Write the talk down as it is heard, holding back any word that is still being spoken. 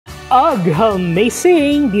Ugh,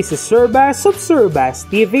 amazing! This is SirBas of SirBas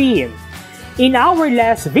TV. In our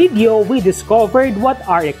last video, we discovered what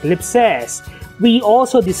are eclipses. We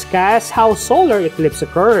also discussed how solar eclipse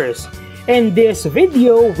occurs. In this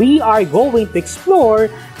video, we are going to explore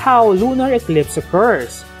how lunar eclipse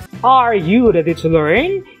occurs. Are you ready to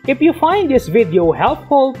learn? If you find this video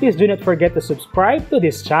helpful, please do not forget to subscribe to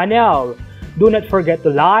this channel. Do not forget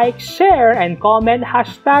to like, share, and comment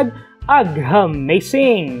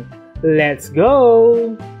 #AgAmazing. Let's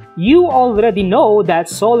go! You already know that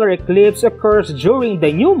solar eclipse occurs during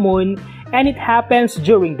the new moon and it happens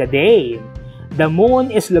during the day. The moon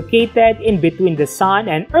is located in between the sun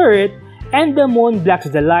and earth, and the moon blocks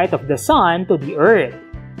the light of the sun to the earth.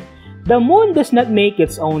 The moon does not make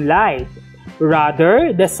its own light.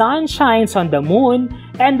 Rather, the sun shines on the moon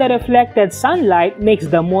and the reflected sunlight makes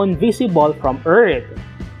the moon visible from earth.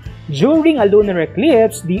 During a lunar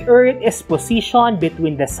eclipse, the earth is positioned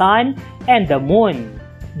between the sun and the moon.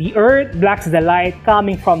 The earth blocks the light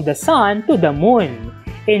coming from the sun to the moon.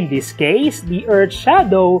 In this case, the earth's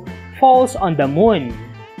shadow falls on the moon.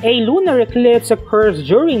 A lunar eclipse occurs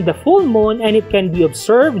during the full moon and it can be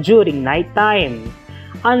observed during nighttime.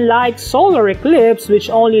 Unlike solar eclipse, which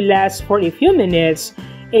only lasts for a few minutes,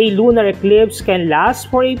 a lunar eclipse can last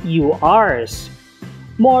for a few hours.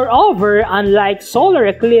 Moreover, unlike solar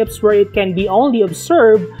eclipse where it can be only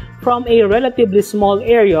observed from a relatively small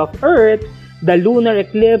area of Earth, the lunar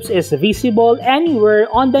eclipse is visible anywhere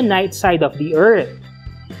on the night side of the Earth.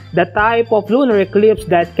 The type of lunar eclipse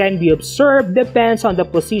that can be observed depends on the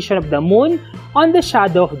position of the moon on the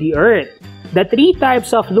shadow of the Earth. The three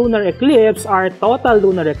types of lunar eclipse are total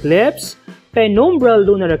lunar eclipse, penumbral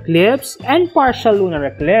lunar eclipse, and partial lunar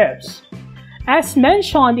eclipse. As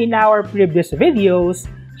mentioned in our previous videos,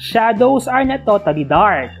 shadows are not totally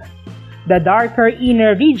dark. The darker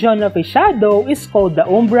inner region of a shadow is called the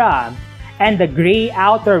umbra, and the gray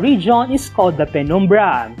outer region is called the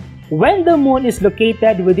penumbra. When the moon is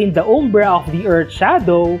located within the umbra of the Earth's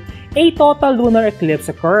shadow, a total lunar eclipse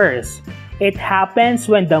occurs. It happens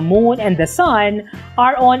when the moon and the sun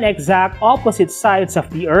are on exact opposite sides of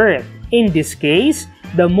the Earth. In this case,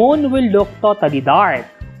 the moon will look totally dark.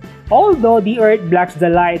 Although the Earth blocks the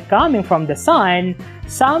light coming from the sun,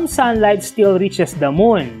 some sunlight still reaches the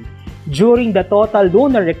moon. During the total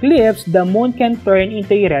lunar eclipse, the moon can turn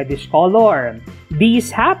into a reddish color. This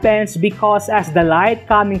happens because as the light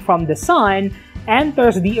coming from the sun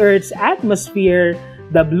enters the Earth's atmosphere,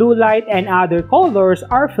 the blue light and other colors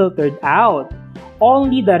are filtered out.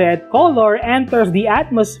 Only the red color enters the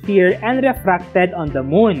atmosphere and refracted on the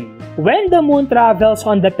moon. When the moon travels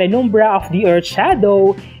on the penumbra of the Earth's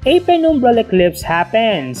shadow, a penumbral eclipse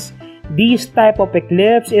happens. This type of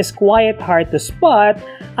eclipse is quite hard to spot,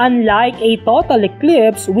 unlike a total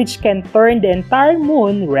eclipse which can turn the entire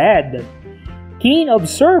moon red. Keen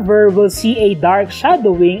observer will see a dark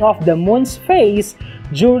shadowing of the moon's face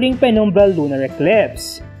during penumbral lunar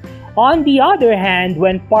eclipse. On the other hand,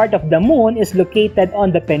 when part of the moon is located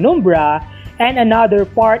on the penumbra and another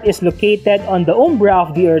part is located on the umbra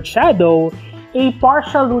of the Earth's shadow, a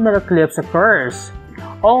partial lunar eclipse occurs.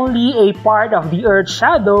 Only a part of the Earth's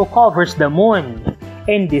shadow covers the moon.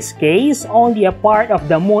 In this case, only a part of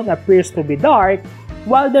the moon appears to be dark,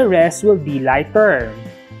 while the rest will be lighter.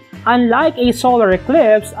 Unlike a solar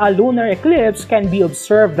eclipse, a lunar eclipse can be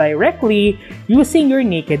observed directly using your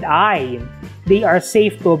naked eye. They are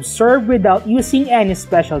safe to observe without using any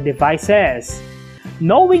special devices.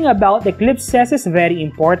 Knowing about eclipses is very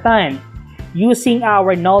important. Using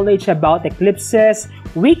our knowledge about eclipses,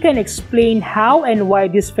 we can explain how and why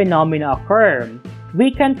these phenomena occur.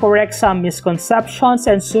 We can correct some misconceptions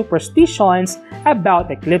and superstitions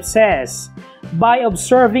about eclipses. By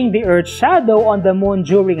observing the Earth's shadow on the moon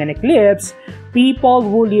during an eclipse, people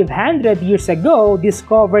who lived 100 years ago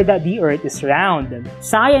discovered that the Earth is round.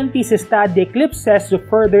 Scientists study eclipses to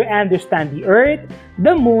further understand the Earth,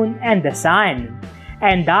 the moon, and the sun.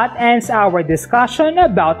 And that ends our discussion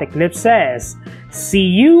about eclipses. See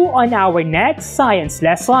you on our next science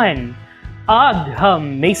lesson.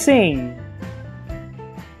 Amazing!